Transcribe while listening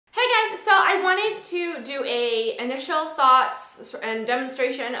I wanted to do a initial thoughts and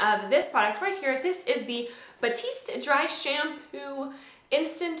demonstration of this product right here. This is the Batiste Dry Shampoo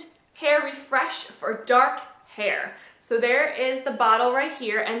Instant Hair Refresh for dark hair. So there is the bottle right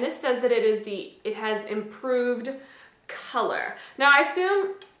here, and this says that it has improved color. Now I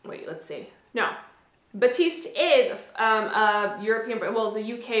assume, wait, let's see. No, Batiste is a European brand, well, it's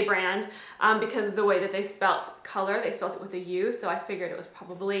a UK brand because of the way that they spelt color. They spelt it with a U, so I figured it was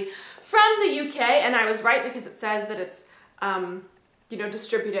probably from the UK, and I was right because it says that it's, you know,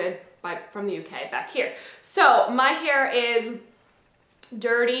 distributed from the UK back here. So my hair is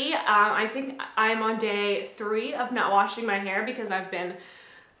dirty. I think I'm on day 3 of not washing my hair because I've been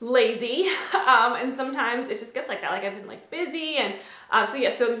lazy, and sometimes it just gets like that. Like I've been like busy, and so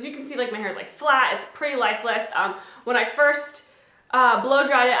yeah, so as you can see, like my hair is like flat, it's pretty lifeless. When I first blow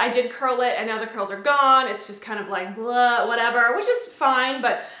dried it, I did curl it, and now the curls are gone. It's just kind of like blah, whatever, which is fine,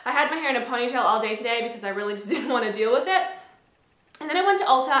 but I had my hair in a ponytail all day today because I really just didn't want to deal with it. And then I went to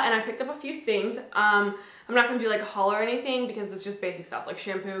Ulta and I picked up a few things. I'm not going to do like a haul or anything because it's just basic stuff like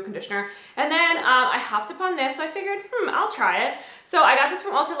shampoo, conditioner. And then I hopped upon this, so I figured, I'll try it. So I got this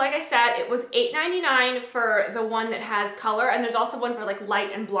from Ulta, like I said. It was $8.99 for the one that has color, and there's also one for like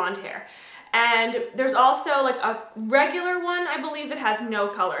light and blonde hair. And there's also like a regular one, I believe, that has no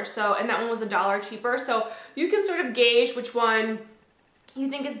color. So, and that one was $1 cheaper. So you can sort of gauge which one you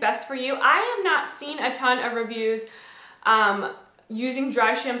think is best for you. I have not seen a ton of reviews using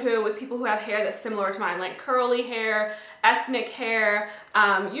dry shampoo with people who have hair that's similar to mine, like curly hair, ethnic hair.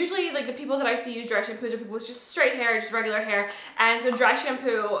 Usually like the people that I see use dry shampoos are people with just straight hair, just regular hair. And so dry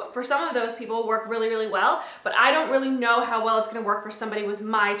shampoo, for some of those people, work really, really well, but I don't really know how well it's gonna work for somebody with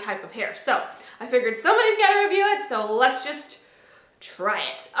my type of hair. So I figured somebody's gotta review it, so let's just try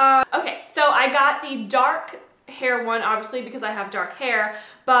it. Okay, so I got the dark hair one, obviously, because I have dark hair,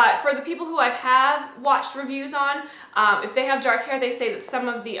 but for the people who I have watched reviews on, if they have dark hair, they say that some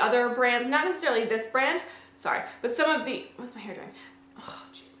of the other brands, not necessarily this brand, sorry, but some of the, what's my hair doing? Oh,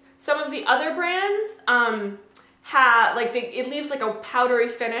 jeez. Some of the other brands have, like, it leaves like a powdery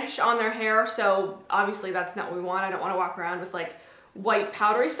finish on their hair, so obviously that's not what we want. I don't want to walk around with like white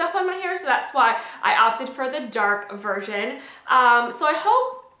powdery stuff on my hair, so that's why I opted for the dark version. So I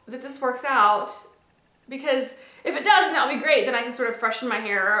hope that this works out, because if it does, then that'll be great. Then I can sort of freshen my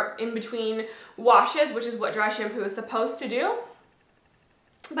hair in between washes, which is what dry shampoo is supposed to do.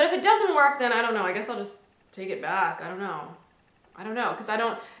 But if it doesn't work, then I don't know. I guess I'll just take it back. I don't know, because I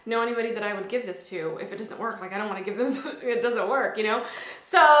don't know anybody that I would give this to if it doesn't work. Like, I don't want to give them something that doesn't work, you know?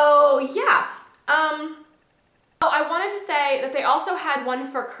 So, yeah. I wanted to say that they also had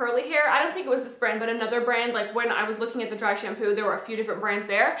one for curly hair. I don't think it was this brand, but another brand. Like when I was looking at the dry shampoo, there were a few different brands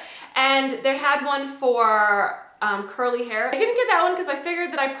there. And they had one for curly hair. I didn't get that one because I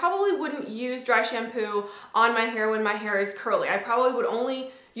figured that I probably wouldn't use dry shampoo on my hair when my hair is curly. I probably would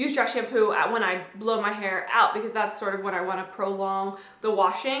only use dry shampoo when I blow my hair out, because that's sort of when I want to prolong the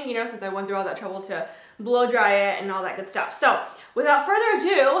washing, you know, since I went through all that trouble to blow dry it and all that good stuff. So without further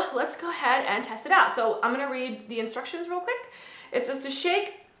ado, let's go ahead and test it out. So I'm going to read the instructions real quick. It says to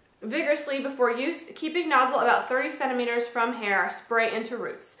shake vigorously before use, keeping nozzle about 30 centimeters from hair, spray into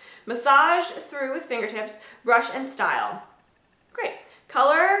roots. Massage through with fingertips, brush and style. Great.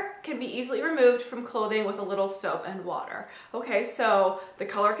 Color can be easily removed from clothing with a little soap and water. Okay, so the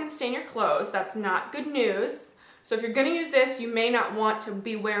color can stain your clothes. That's not good news. So if you're gonna use this, you may not want to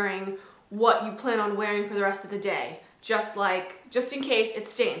be wearing what you plan on wearing for the rest of the day, just in case it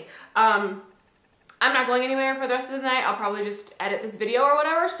stains. I'm not going anywhere for the rest of the night. I'll probably just edit this video or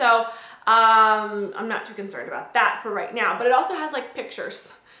whatever, so I'm not too concerned about that for right now. But it also has like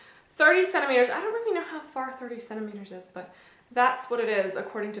pictures. 30 centimeters, I don't really know how far 30 centimeters is, but that's what it is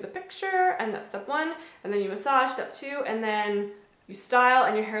according to the picture, and that's step 1, and then you massage, step 2, and then you style,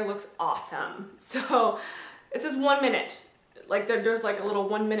 and your hair looks awesome. So it says 1 minute, like there's like a little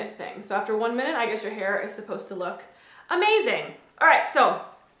 1 minute thing. So after 1 minute, I guess your hair is supposed to look amazing. All right, so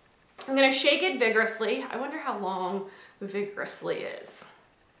I'm gonna shake it vigorously. I wonder how long vigorously is.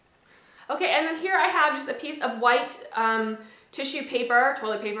 Okay, and then here I have just a piece of white tissue paper,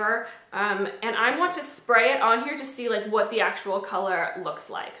 toilet paper, and I want to spray it on here to see like what the actual color looks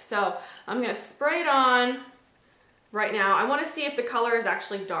like. So I'm gonna spray it on right now. I want to see if the color is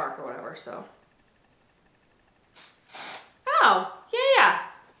actually dark or whatever, so. Oh, yeah.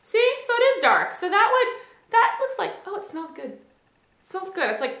 See, so it is dark. So that looks like, oh, it smells good. It smells good.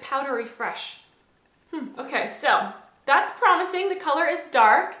 It's like powdery fresh. Okay, so that's promising. The color is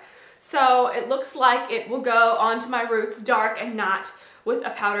dark. So it looks like it will go onto my roots dark and not with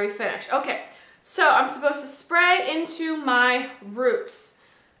a powdery finish. Okay, so I'm supposed to spray into my roots.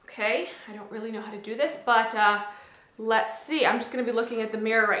 Okay, I don't really know how to do this, but let's see. I'm just gonna be looking at the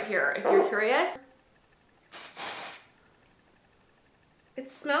mirror right here if you're curious. It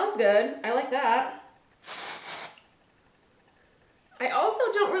smells good. I like that. I also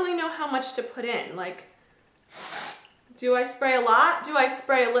don't really know how much to put in. Like, do I spray a lot? Do I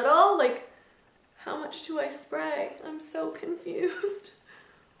spray a little? Like, how much do I spray? I'm so confused.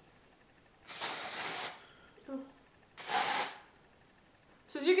 Oh.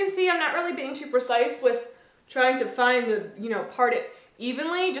 So as you can see, I'm not really being too precise with trying to find the, you know, part it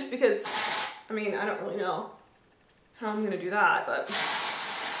evenly, just because, I mean, I don't really know how I'm gonna do that, but.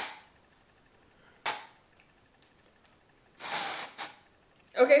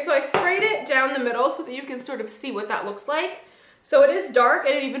 Okay, so I sprayed it down the middle so that you can sort of see what that looks like. So it is dark,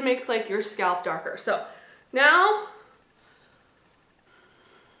 and it even makes like your scalp darker. So now,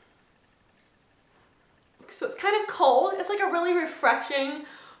 so it's kind of cold. It's like a really refreshing,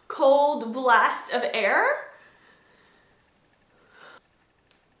 cold blast of air.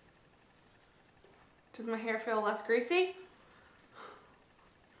 Does my hair feel less greasy?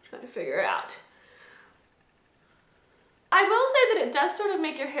 I'm trying to figure it out. I will say that it does sort of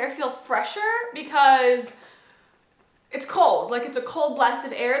make your hair feel fresher because it's cold. Like, it's a cold blast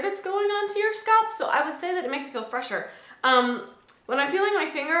of air that's going onto your scalp, so I would say that it makes it feel fresher. When I'm feeling my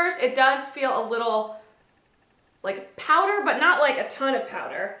fingers, it does feel a little like powder, but not like a ton of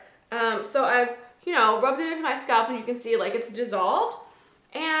powder. So I've, you know, rubbed it into my scalp, and you can see like it's dissolved.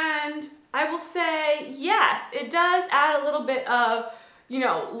 And I will say, yes, it does add a little bit of, you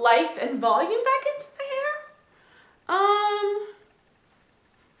know, life and volume back into my hair.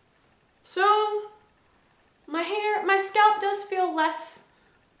 So my scalp does feel less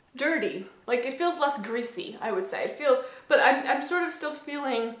dirty. Like, it feels less greasy, I would say. But I'm sort of still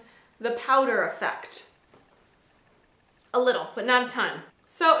feeling the powder effect. A little, but not a ton.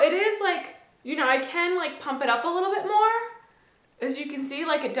 So it is like, you know, I can like pump it up a little bit more. As you can see,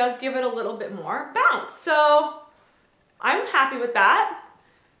 like, it does give it a little bit more bounce. So I'm happy with that.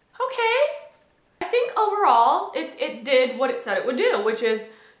 Okay. I think overall it did what it said it would do, which is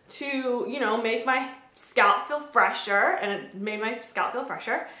to, you know, make my scalp feel fresher, and it made my scalp feel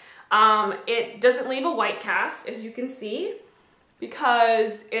fresher. It doesn't leave a white cast, as you can see,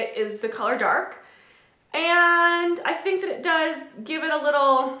 because it is the color dark. And I think that it does give it a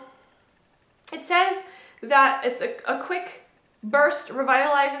little, it says that it's a quick burst,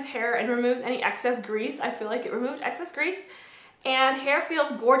 revitalizes hair and removes any excess grease. I feel like it removed excess grease. And hair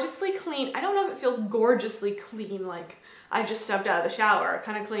feels gorgeously clean. I don't know if it feels gorgeously clean, like I just stepped out of the shower,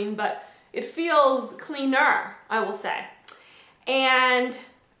 kind of clean, but it feels cleaner, I will say. And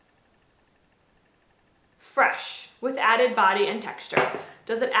fresh, with added body and texture.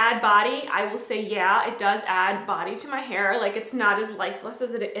 Does it add body? I will say, yeah, it does add body to my hair. Like, it's not as lifeless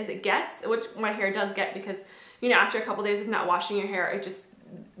as it gets, which my hair does get because, you know, after a couple days of not washing your hair, it just,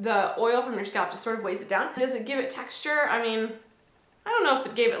 the oil from your scalp just sort of weighs it down. Does it give it texture? I mean, I don't know if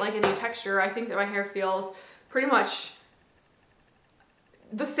it gave it like any texture. I think that my hair feels pretty much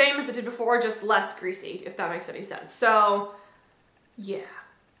the same as it did before, just less greasy, if that makes any sense. So, yeah.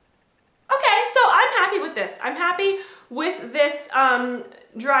 Okay, so I'm happy with this. I'm happy with this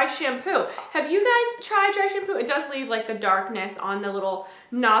dry shampoo. Have you guys tried dry shampoo? It does leave like the darkness on the little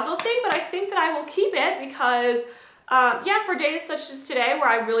nozzle thing, but I think that I will keep it because yeah, for days such as today where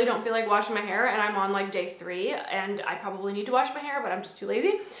I really don't feel like washing my hair, and I'm on like day 3 and I probably need to wash my hair, but I'm just too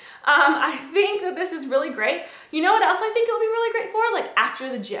lazy. I think that this is really great. You know what else I think it'll be really great for? Like after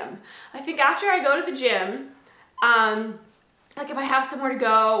the gym. I think after I go to the gym, like if I have somewhere to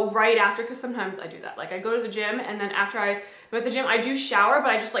go right after, because sometimes I do that. Like I go to the gym, and then after I'm at the gym, I do shower, but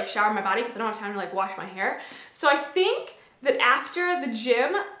I just like shower my body because I don't have time to like wash my hair. So I think that after the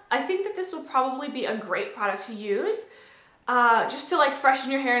gym, I think that this will probably be a great product to use just to like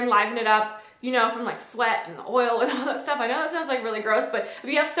freshen your hair and liven it up, you know, from like sweat and oil and all that stuff. I know that sounds like really gross, but if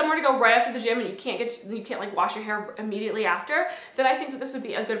you have somewhere to go right after the gym and you can't like wash your hair immediately after, then I think that this would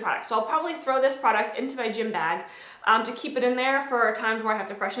be a good product. So I'll probably throw this product into my gym bag to keep it in there for times where I have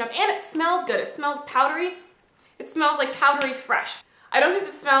to freshen up. And it smells good. It smells powdery. It smells like powdery fresh. I don't think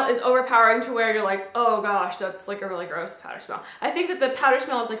the smell is overpowering to where you're like, oh gosh, that's like a really gross powder smell. I think that the powder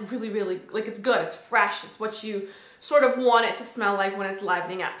smell is like really, really, like it's good, it's fresh, it's what you sort of want it to smell like when it's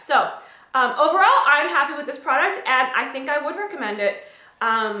livening up. So overall, I'm happy with this product, and I think I would recommend it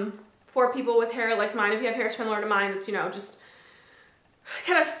for people with hair like mine. If you have hair similar to mine that's, you know, just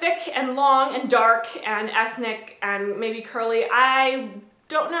kind of thick and long and dark and ethnic and maybe curly. I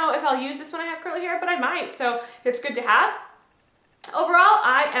don't know if I'll use this when I have curly hair, but I might, so it's good to have. Overall,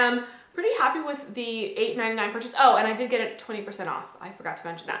 I am pretty happy with the $8.99 purchase. Oh, and I did get it 20% off. I forgot to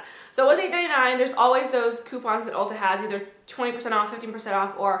mention that. So it was $8.99. There's always those coupons that Ulta has, either 20% off, 15%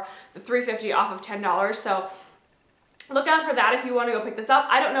 off, or the $3.50 off of $10. So look out for that if you want to go pick this up.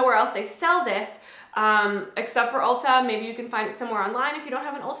 I don't know where else they sell this except for Ulta. Maybe you can find it somewhere online if you don't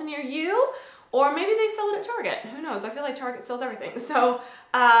have an Ulta near you. Or maybe they sell it at Target. Who knows? I feel like Target sells everything. So,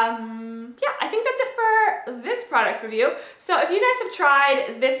 yeah, I think that's it for this product review. So if you guys have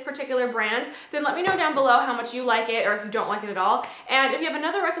tried this particular brand, then let me know down below how much you like it or if you don't like it at all. And if you have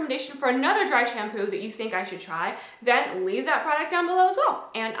another recommendation for another dry shampoo that you think I should try, then leave that product down below as well.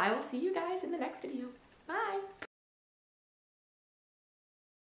 And I will see you guys in the next video. Bye!